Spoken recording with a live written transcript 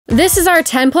This is our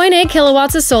 10.8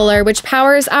 kilowatts of solar, which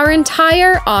powers our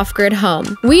entire off-grid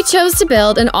home. We chose to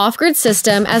build an off-grid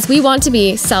system as we want to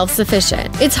be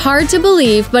self-sufficient. It's hard to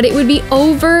believe, but it would be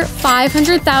over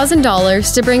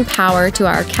 $500,000 to bring power to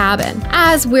our cabin,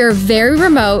 as we're very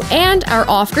remote and our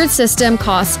off-grid system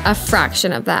costs a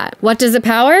fraction of that. What does it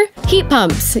power? Heat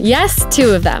pumps. Yes, 2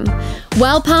 of them.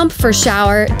 Well pump for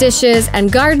shower, dishes,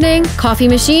 and gardening, coffee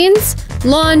machines,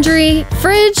 laundry,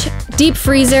 fridge, deep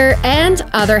freezer, and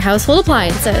other household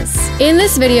appliances. In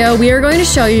this video, we are going to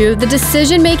show you the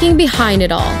decision-making behind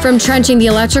it all, from trenching the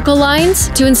electrical lines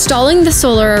to installing the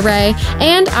solar array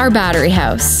and our battery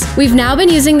house. We've now been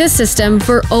using this system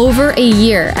for over a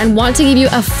year and want to give you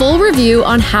a full review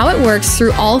on how it works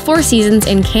through all 4 seasons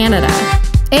in Canada.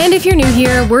 And if you're new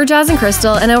here, we're Jazz and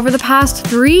Crystal, and over the past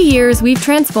 3 years, we've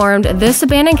transformed this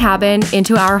abandoned cabin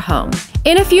into our home.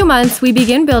 In a few months, we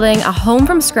begin building a home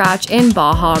from scratch in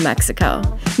Baja, Mexico.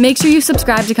 Make sure you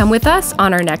subscribe to come with us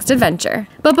on our next adventure.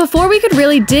 But before we could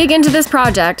really dig into this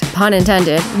project, pun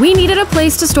intended, we needed a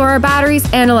place to store our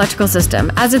batteries and electrical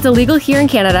system, as it's illegal here in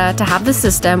Canada to have the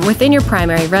system within your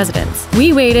primary residence.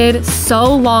 We waited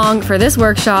so long for this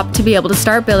workshop to be able to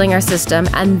start building our system,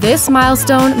 and this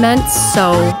milestone meant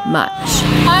so much.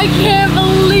 I can't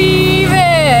believe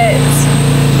it!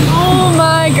 Oh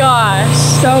my gosh.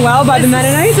 So well by the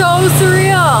Mennonites. So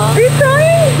surreal. Are you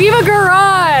crying? We have a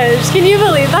garage. Can you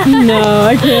believe that? No,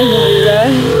 I can't believe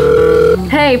that.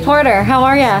 Hey, Porter, how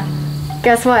are ya?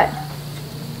 Guess what?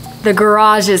 The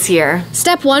garage is here.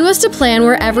 Step 1 was to plan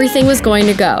where everything was going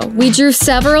to go. We drew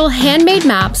several handmade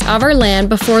maps of our land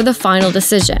before the final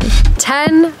decision.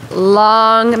 10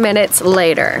 long minutes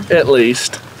later. At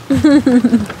least.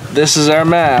 This is our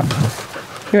map.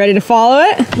 You ready to follow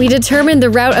it? We determined the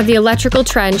route of the electrical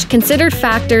trench, considered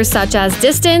factors such as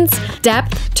distance,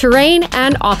 depth, terrain,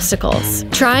 and obstacles.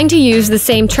 Trying to use the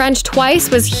same trench twice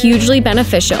was hugely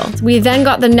beneficial. We then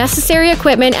got the necessary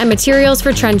equipment and materials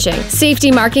for trenching: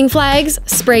 safety marking flags,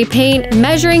 spray paint,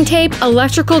 measuring tape,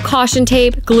 electrical caution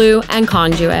tape, glue, and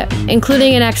conduit,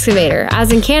 including an excavator,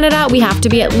 as in Canada we have to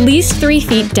be at least 3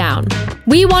 feet down.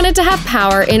 We wanted to have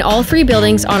power in all 3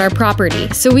 buildings on our property,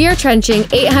 so we are trenching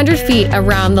 800 feet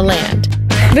around the land.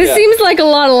 This seems like a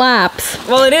lot of laps.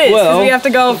 Well, it is, because we have to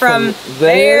go from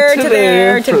there to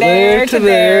there to there to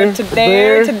there to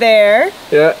there to there.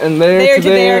 Yeah, and there to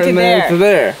there and there to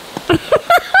there.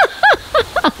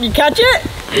 You catch it?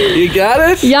 You got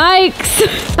it?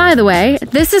 Yikes. By the way,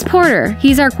 this is Porter.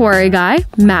 He's our quarry guy,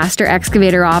 master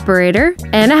excavator operator,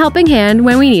 and a helping hand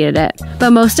when we needed it.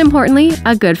 But most importantly,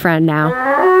 a good friend now.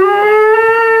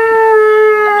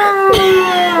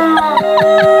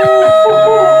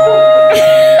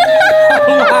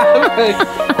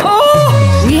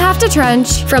 We have to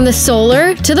trench from the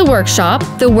solar to the workshop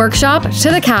to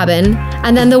the cabin,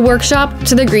 and then the workshop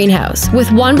to the greenhouse,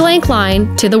 with 1 blank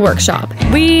line to the workshop.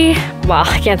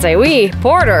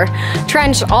 Porter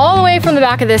trenched all the way from the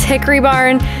back of this hickory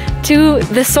barn to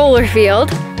the solar field.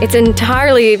 It's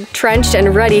entirely trenched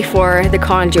and ready for the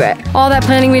conduit. All that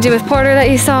planning we did with Porter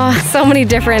that you saw, so many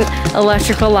different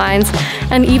electrical lines,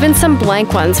 and even some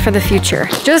blank ones for the future.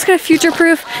 Just gonna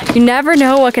future-proof, you never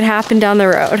know what could happen down the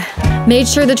road. Made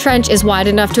sure the trench is wide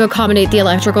enough to accommodate the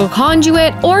electrical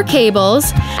conduit or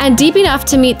cables, and deep enough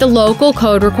to meet the local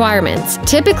code requirements,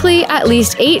 typically at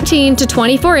least 18 to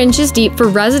 24 inches deep for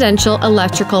residential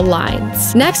electrical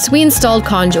lines. Next, we installed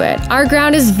conduit. Our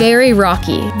ground is very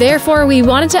rocky, therefore we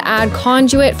wanted to add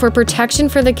conduit for protection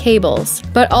for the cables.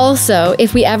 But also,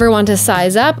 if we ever want to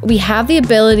size up, we have the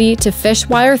ability to fish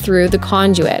wire through the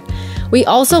conduit. We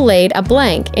also laid a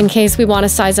blank in case we want to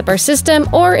size up our system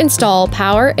or install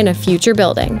power in a future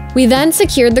building. We then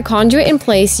secured the conduit in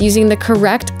place using the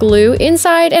correct glue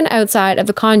inside and outside of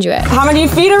the conduit. How many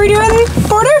feet are we doing,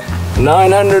 Porter?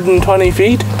 920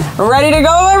 feet. Ready to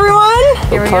go, everyone?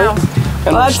 Here we go.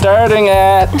 And we're starting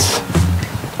at,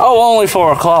 only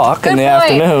 4 o'clock in the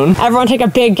afternoon. Everyone take a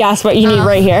big guess what you need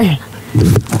right here.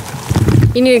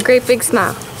 You need a great big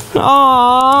smile.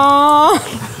 Aww.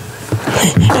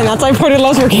 And that's why Porter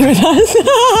loves working with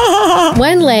us.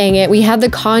 When laying it, we had the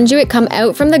conduit come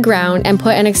out from the ground and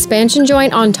put an expansion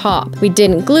joint on top. We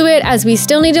didn't glue it as we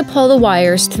still need to pull the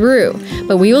wires through,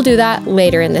 but we will do that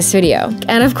later in this video.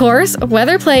 And of course,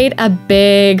 weather played a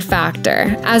big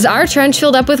factor, as our trench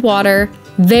filled up with water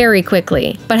very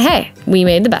quickly. But hey, we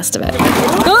made the best of it.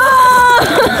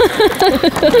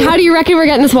 How do you reckon we're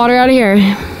getting this water out of here?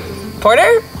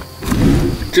 Porter?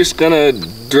 Just gonna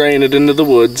drain it into the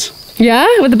woods. Yeah?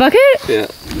 With the bucket? Yeah.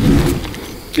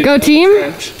 Go team.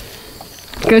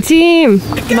 Go team.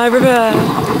 My river.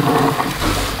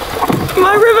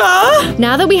 My river!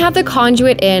 Now that we have the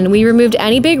conduit in, we removed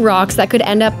any big rocks that could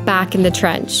end up back in the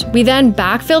trench. We then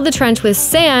backfilled the trench with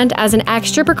sand as an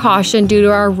extra precaution due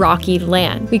to our rocky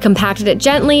land. We compacted it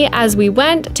gently as we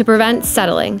went to prevent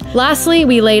settling. Lastly,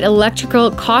 we laid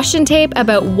electrical caution tape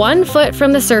about 1 foot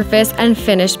from the surface and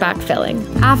finished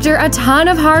backfilling. After a ton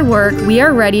of hard work, we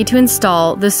are ready to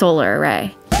install the solar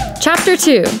array. Chapter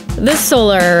 2, the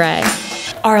solar array.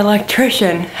 Our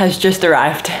electrician has just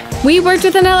arrived. We worked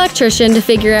with an electrician to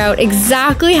figure out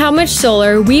exactly how much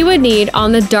solar we would need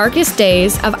on the darkest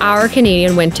days of our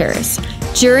Canadian winters.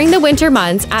 During the winter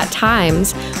months, at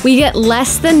times, we get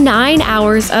less than 9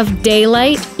 hours of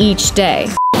daylight each day.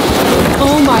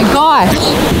 Oh my gosh.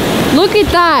 Look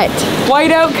at that.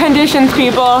 Whiteout conditions,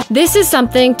 people. This is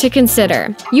something to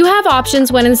consider. You have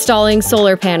options when installing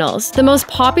solar panels. The most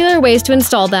popular ways to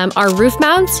install them are roof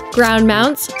mounts, ground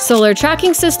mounts, solar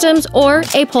tracking systems, or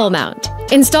a pole mount.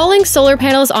 Installing solar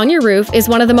panels on your roof is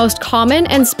one of the most common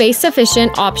and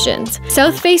space-efficient options.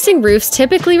 South-facing roofs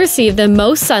typically receive the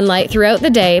most sunlight throughout the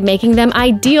day, making them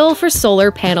ideal for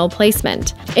solar panel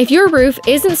placement. If your roof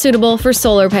isn't suitable for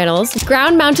solar panels,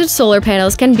 ground-mounted solar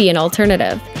panels can be an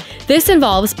alternative. This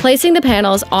involves placing the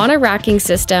panels on a racking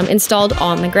system installed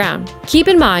on the ground. Keep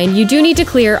in mind, you do need to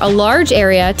clear a large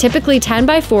area, typically 10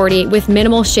 by 40, with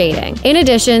minimal shading. In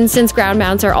addition, since ground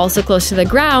mounts are also close to the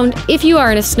ground, if you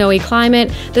are in a snowy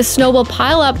climate, the snow will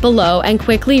pile up below and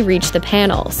quickly reach the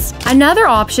panels. Another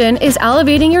option is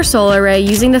elevating your solar array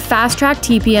using the Fast-Track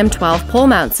TPM12 pole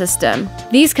mount system.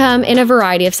 These come in a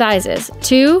variety of sizes,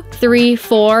 2, 3,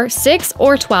 4, 6,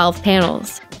 or 12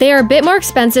 panels. They are a bit more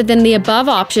expensive than the above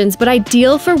options, but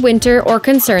ideal for winter or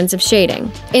concerns of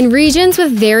shading. In regions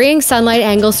with varying sunlight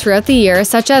angles throughout the year,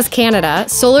 such as Canada,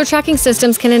 solar tracking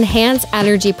systems can enhance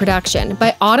energy production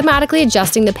by automatically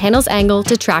adjusting the panel's angle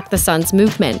to track the sun's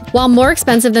movement. While more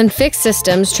expensive than fixed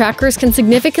systems, trackers can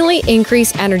significantly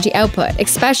increase energy output,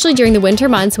 especially during the winter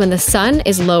months when the sun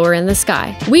is lower in the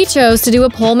sky. We chose to do a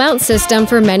pole mount system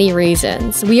for many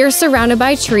reasons. We are surrounded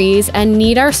by trees and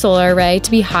need our solar array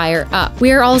to be higher up.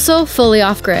 We are also fully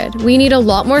off-grid. We need a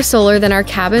lot more solar than our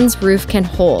cabin's roof can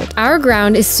hold. Our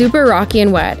ground is super rocky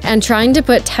and wet, and trying to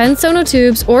put 10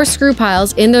 sonotubes or screw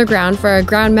piles in the ground for a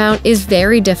ground mount is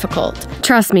very difficult.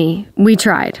 Trust me, we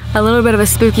tried. A little bit of a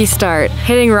spooky start.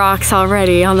 Hitting rocks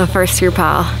already on the first screw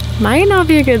pile. Might not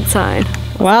be a good sign.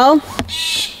 Well,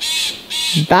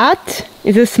 that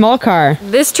is a small car.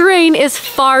 This terrain is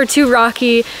far too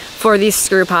rocky for these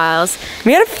screw piles.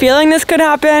 We had a feeling this could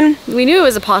happen, We knew it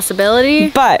was a possibility.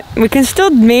 but we can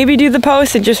still maybe do the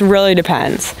post. It just really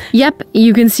depends. Yep,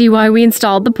 you can see why we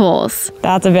installed the poles.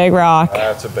 That's a big rock.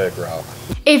 That's a big rock.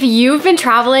 If you've been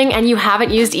traveling and you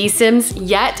haven't used eSIMs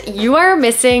yet, you are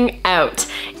missing out.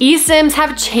 eSIMs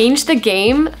have changed the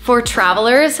game for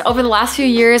travelers. Over the last few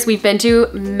years, we've been to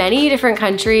many different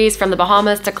countries, from the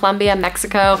Bahamas to Colombia,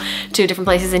 Mexico, to different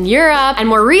places in Europe, and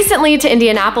more recently to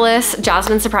Indianapolis.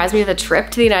 Jasmine surprised me with a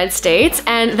trip to the United States,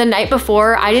 and the night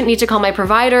before, I didn't need to call my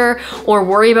provider or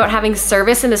worry about having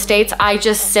service in the States. I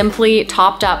just simply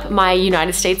topped up my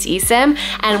United States eSIM,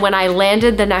 and when I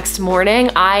landed the next morning,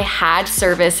 I had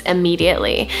service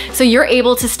immediately. So you're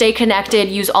able to stay connected,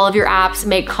 use all of your apps,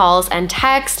 make calls and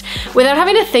text without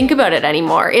having to think about it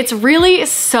anymore. It's really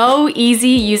so easy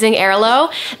using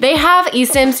Airlo. They have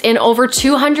eSIMs in over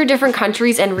 200 different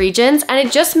countries and regions, and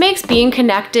it just makes being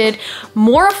connected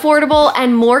more affordable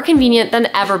and more convenient than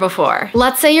ever before.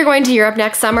 Let's say you're going to Europe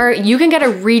next summer, you can get a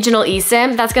regional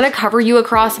eSIM that's gonna cover you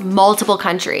across multiple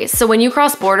countries. So when you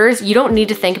cross borders, you don't need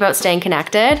to think about staying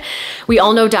connected. We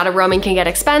all know data roaming can get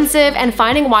expensive, and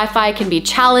finding Wi-Fi can be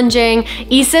challenging.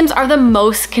 eSIMs are the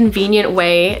most convenient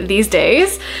way these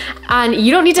days, and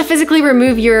you don't need to physically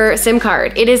remove your SIM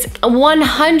card. It is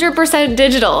 100%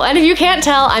 digital. And if you can't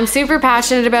tell, I'm super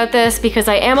passionate about this because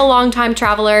I am a long-time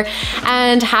traveler,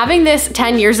 and having this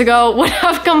 10 years ago would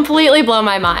have completely blown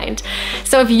my mind.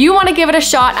 So if you want to give it a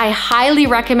shot, I highly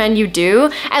recommend you do.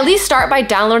 At least start by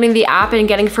downloading the app and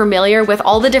getting familiar with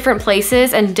all the different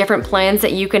places and different plans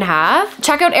that you can have.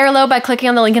 Check out Airlo by clicking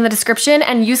on the link in the description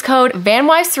and use code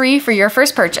Vanwives3 for your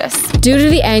first purchase. Due to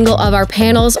the angle of our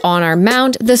panels on our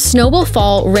mount, the snow will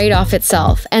fall right off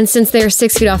itself, and since they are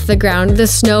 6 feet off the ground, the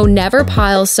snow never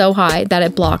piles so high that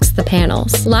it blocks the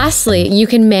panels. Lastly, you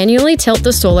can manually tilt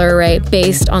the solar array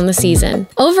based on the season.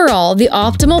 Overall, the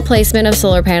optimal placement of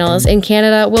solar panels in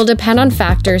Canada will depend on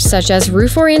factors such as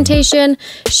roof orientation,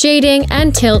 shading,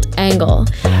 and tilt angle.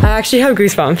 I actually have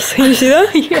goosebumps. Can you see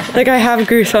that? Yeah. Like, I have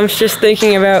goosebumps just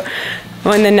thinking about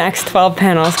when the next 12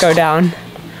 panels go down.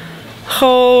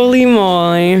 Holy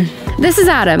moly. This is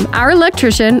Adam, our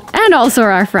electrician and also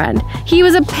our friend. He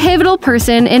was a pivotal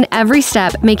person in every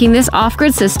step making this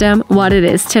off-grid system what it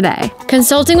is today.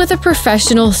 Consulting with a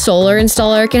professional solar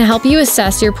installer can help you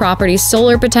assess your property's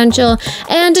solar potential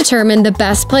and determine the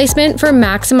best placement for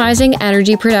maximizing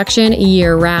energy production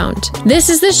year-round. This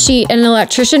is the sheet an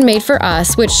electrician made for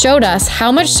us, which showed us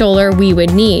how much solar we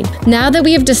would need. Now that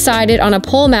we have decided on a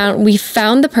pole mount, we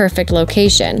found the perfect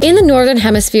location. In the Northern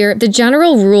Hemisphere, the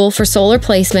general rule for solar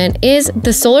placement is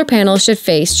the solar panel should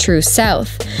face true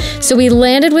south. So we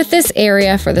landed with this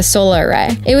area for the solar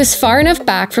array. It was far enough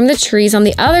back from the trees on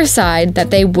the other side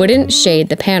that they wouldn't shade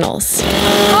the panels.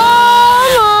 Oh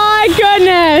my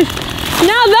goodness!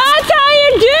 Now that's how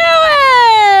you do it!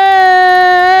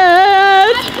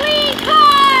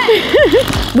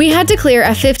 We had to clear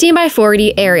a 15 by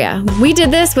 40 area. We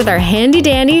did this with our handy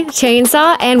dandy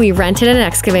chainsaw and we rented an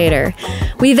excavator.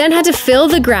 We then had to fill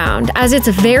the ground as it's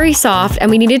very soft and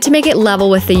we needed to make it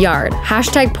level with the yard.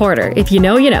 Hashtag Porter, if you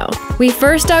know, you know. We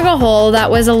first dug a hole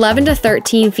that was 11 to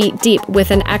 13 feet deep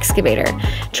with an excavator,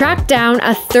 tracked down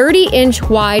a 30-inch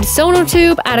wide sono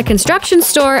tube at a construction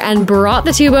store and brought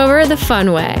the tube over the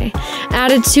fun way.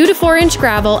 Added 2 to 4 inch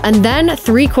gravel and then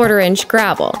 3/4 inch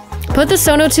gravel. Put the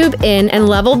sono tube in and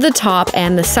leveled the top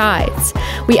and the sides.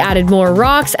 We added more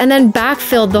rocks and then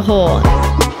backfilled the hole.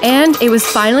 And it was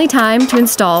finally time to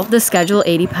install the Schedule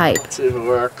 80 pipe. Let's see if it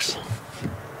works.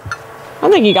 I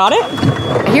think you got it.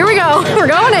 Here we go, we're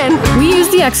going in. We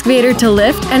used the excavator to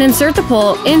lift and insert the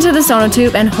pole into the sono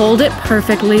tube and hold it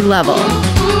perfectly level.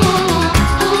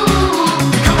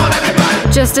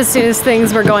 Just as soon as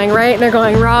things were going right, they're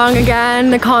going wrong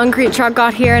again. The concrete truck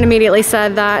got here and immediately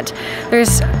said that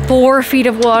there's 4 feet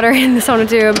of water in the sono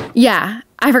tube. Yeah,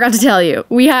 I forgot to tell you,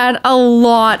 we had a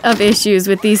lot of issues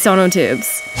with these sono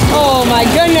tubes. Oh my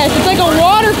goodness, it's like a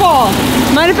waterfall.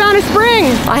 Might have found a spring.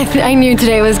 I knew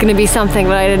today was gonna be something,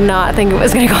 but I did not think it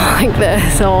was gonna go like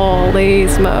this. Holy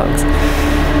smokes.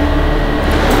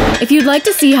 If you'd like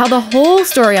to see how the whole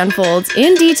story unfolds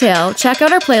in detail, check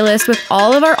out our playlist with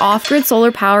all of our off-grid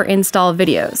solar power install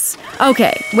videos.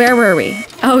 Okay, where were we?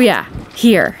 Oh yeah,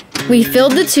 here. We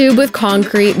filled the tube with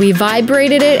concrete, we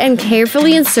vibrated it and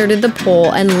carefully inserted the pole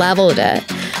and leveled it.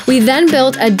 We then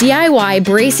built a DIY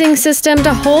bracing system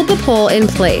to hold the pole in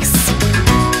place.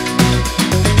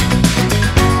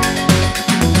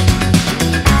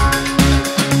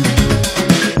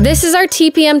 This is our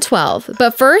TPM-12,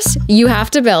 but first, you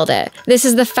have to build it. This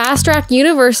is the Fast Track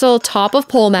Universal Top of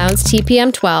Pole Mounts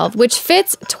TPM-12, which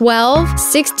fits 12,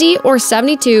 60, or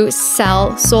 72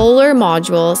 cell solar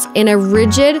modules in a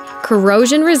rigid,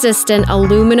 corrosion-resistant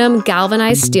aluminum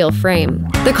galvanized steel frame.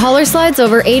 The collar slides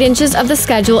over 8 inches of the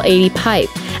Schedule 80 pipe,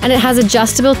 and it has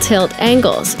adjustable tilt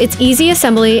angles. It's easy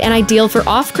assembly and ideal for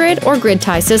off-grid or grid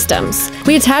tie systems.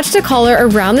 We attached a collar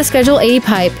around the Schedule 80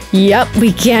 pipe. Yep,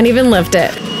 we can't even lift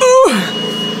it.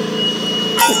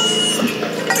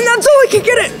 And that's all I can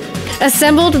get it.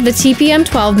 Assembled the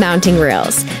TPM-12 mounting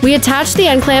rails. We attached the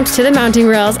end clamps to the mounting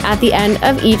rails at the end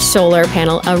of each solar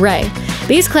panel array.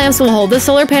 These clamps will hold the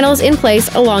solar panels in place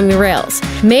along the rails.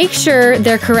 Make sure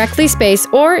they're correctly spaced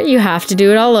or you have to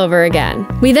do it all over again.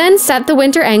 We then set the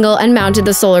winter angle and mounted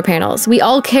the solar panels. We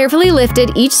all carefully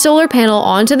lifted each solar panel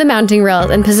onto the mounting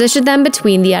rails and positioned them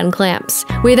between the end clamps.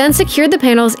 We then secured the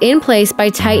panels in place by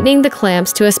tightening the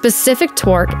clamps to a specific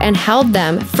torque and held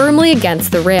them firmly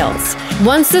against the rails.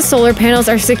 Once the solar panels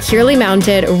are securely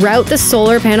mounted, route the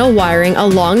solar panel wiring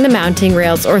along the mounting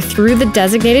rails or through the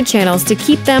designated channels to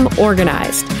keep them organized.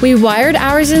 We wired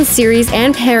ours in series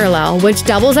and parallel, which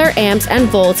doubles our amps and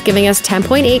volts, giving us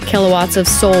 10.8 kilowatts of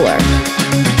solar.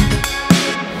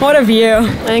 What a view.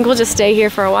 I think we'll just stay here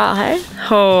for a while, hey?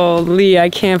 Holy, I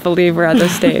can't believe we're at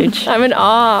this stage. I'm in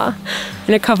awe.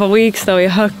 In a couple weeks, though, we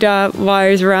hooked up,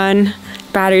 wires run,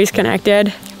 batteries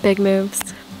connected. Big moves.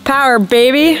 Power,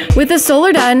 baby! With the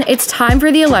solar done, it's time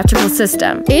for the electrical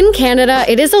system. In Canada,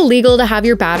 it is illegal to have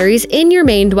your batteries in your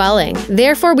main dwelling.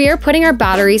 Therefore, we are putting our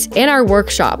batteries in our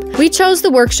workshop. We chose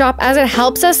the workshop as it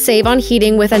helps us save on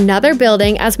heating with another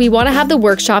building as we want to have the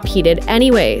workshop heated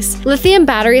anyways. Lithium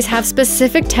batteries have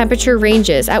specific temperature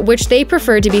ranges at which they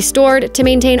prefer to be stored to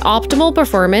maintain optimal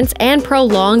performance and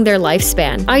prolong their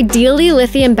lifespan. Ideally,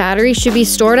 lithium batteries should be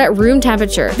stored at room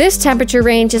temperature. This temperature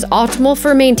range is optimal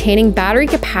for maintaining battery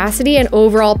capacity capacity and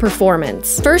overall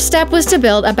performance. First step was to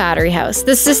build a battery house.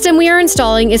 The system we are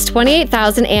installing is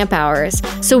 28,000 amp hours,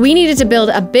 so we needed to build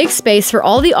a big space for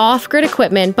all the off-grid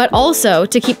equipment, but also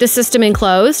to keep the system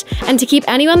enclosed and to keep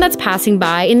anyone that's passing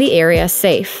by in the area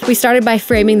safe. We started by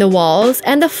framing the walls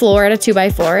and the floor at a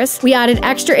 2x4s. We added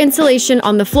extra insulation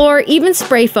on the floor, even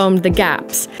spray foamed the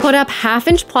gaps. Put up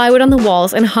 1/2-inch plywood on the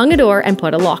walls and hung a door and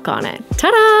put a lock on it.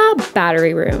 Ta-da!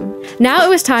 Battery room. Now it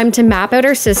was time to map out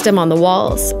our system on the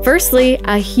walls. Firstly,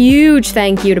 a huge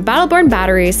thank you to Battleborn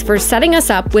Batteries for setting us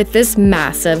up with this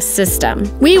massive system.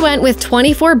 We went with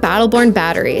 24 Battleborn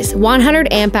batteries,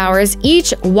 100 amp hours,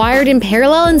 each wired in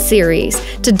parallel in series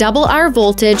to double our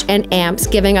voltage and amps,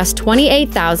 giving us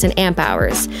 28,000 amp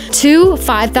hours. 2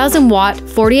 5,000 watt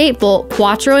 48 volt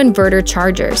Quattro inverter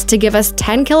chargers to give us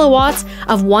 10 kilowatts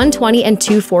of 120 and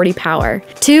 240 power.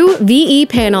 2 VE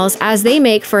panels, as they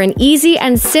make for an easy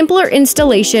and simpler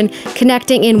installation,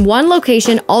 connecting in one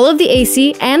location all of the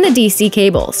AC and the DC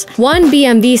cables. 1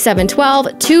 BMV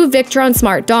 712, 2 Victron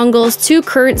smart dongles, 2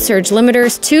 current surge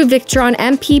limiters, 2 Victron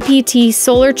MPPT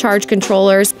solar charge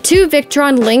controllers, 2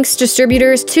 Victron Lynx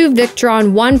distributors, 2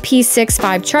 Victron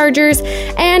 1P65 chargers,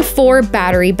 and 4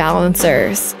 battery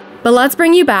balancers. But let's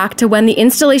bring you back to when the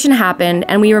installation happened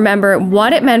and we remember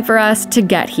what it meant for us to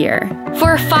get here.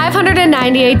 For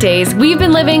 598 days, we've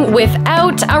been living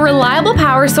without a reliable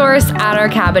power source at our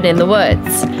cabin in the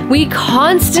woods. We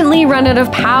constantly run out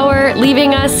of power,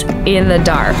 leaving us in the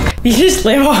dark. You just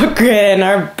live off grid and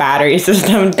our battery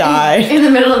system died. In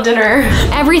the middle of dinner.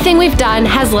 Everything we've done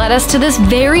has led us to this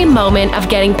very moment of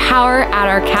getting power at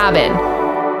our cabin.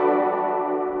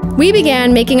 We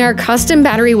began making our custom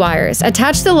battery wires,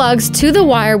 attach the lugs to the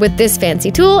wire with this fancy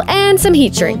tool and some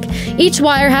heat shrink. Each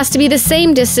wire has to be the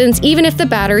same distance even if the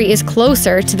battery is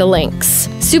closer to the links.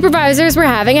 Supervisors were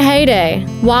having a heyday.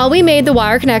 While we made the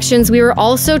wire connections, we were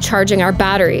also charging our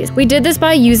batteries. We did this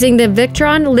by using the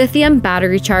Victron lithium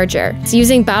battery charger. So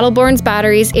using Battleborn's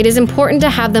batteries, it is important to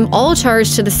have them all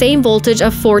charged to the same voltage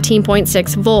of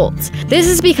 14.6 volts. This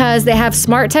is because they have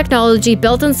smart technology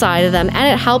built inside of them and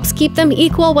it helps keep them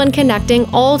equal when connecting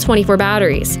all 24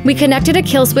 batteries. We connected a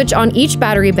kill switch on each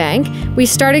battery bank. We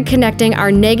started connecting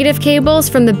our negative cables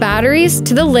from the batteries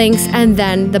to the links and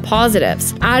then the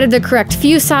positives. Added the correct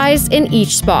fuse size in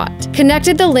each spot.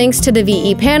 Connected the links to the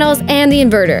VE panels and the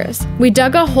inverters. We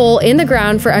dug a hole in the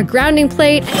ground for a grounding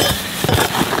plate.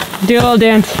 Do a little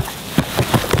dance.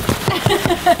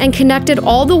 And connected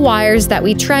all the wires that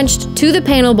we trenched to the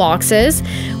panel boxes,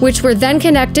 which were then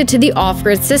connected to the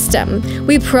off-grid system.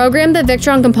 We programmed the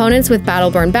Victron components with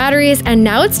Battleborn batteries, and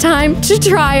now it's time to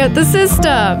try out the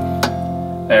system.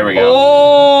 There we go.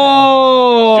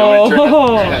 Oh!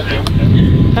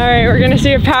 All right, we're gonna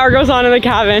see if power goes on in the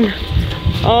cabin.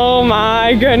 Oh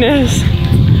my goodness.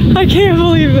 I can't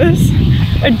believe this.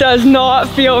 It does not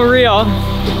feel real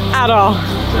at all.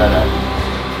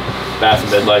 Bath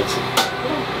and bed lights.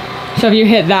 So if you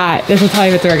hit that, this will tell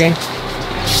you if it's working.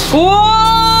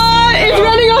 What? It's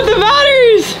running off the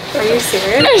batteries! Are you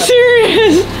serious? I'm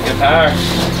serious! Get power.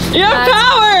 You have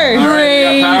power!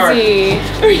 Crazy.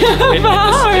 We have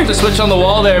power! Hit the switch on the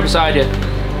wall there beside you.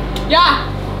 Yeah!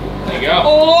 There you go.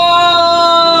 Whoa!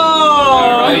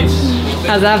 Alright.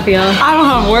 How's that feel? I don't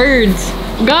have words.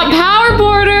 Got power,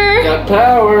 Porter! Got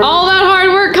power. All that hard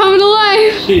work coming to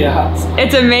life. Yeah.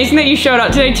 It's amazing that you showed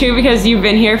up today too, because you've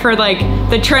been here for like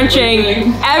the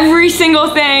trenching, every single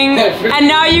thing, and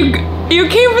now you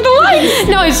came for the lights.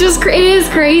 No, it's just, it is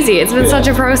crazy. It's been such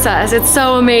a process. It's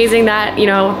so amazing that, you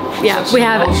know, yeah, we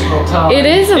have, it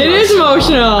is emotional. It is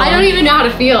emotional. I don't even know how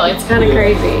to feel. It's kind of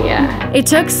crazy, yeah. It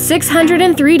took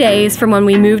 603 days from when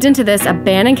we moved into this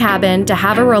abandoned cabin to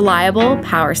have a reliable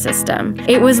power system.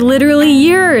 It was literally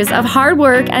years of hard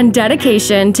work and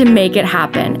dedication to make it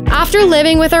happen. After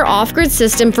living with our off-grid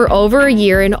system for over a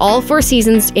year in all 4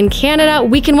 seasons in Canada,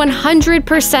 we can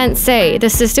 100% say the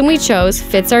system we chose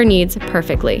fits our needs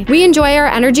perfectly. We enjoy our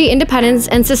energy independence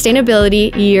and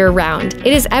sustainability year-round.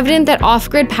 It is evident that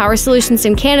off-grid power solutions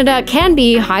in Canada can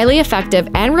be highly effective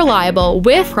and reliable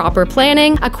with proper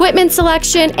planning, equipment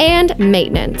selection, and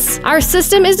maintenance. Our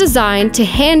system is designed to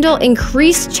handle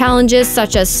increased challenges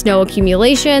such as snow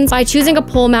accumulations by choosing a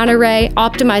pole-mount array,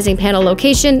 optimizing panel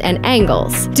location and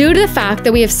angles. Due to the fact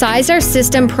that we have sized our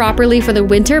system properly for the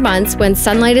winter months when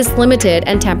sunlight is limited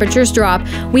and temperatures drop,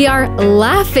 we are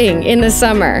laughing in the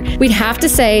summer. We'd have to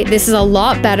say this is a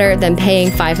lot better than paying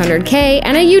 $500K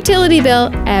and a utility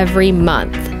bill every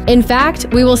month. In fact,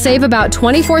 we will save about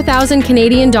 24,000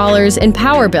 Canadian dollars in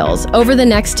power bills over the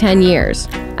next 10 years.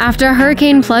 After a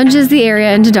hurricane plunges the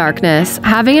area into darkness,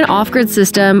 having an off-grid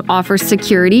system offers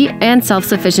security and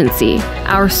self-sufficiency.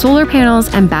 Our solar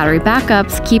panels and battery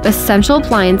backups keep essential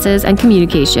appliances and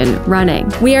communication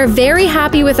running. We are very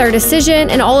happy with our decision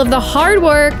and all of the hard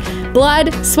work,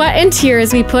 blood, sweat, and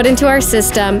tears we put into our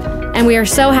system, and we are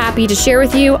so happy to share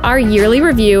with you our yearly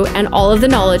review and all of the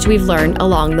knowledge we've learned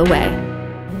along the way.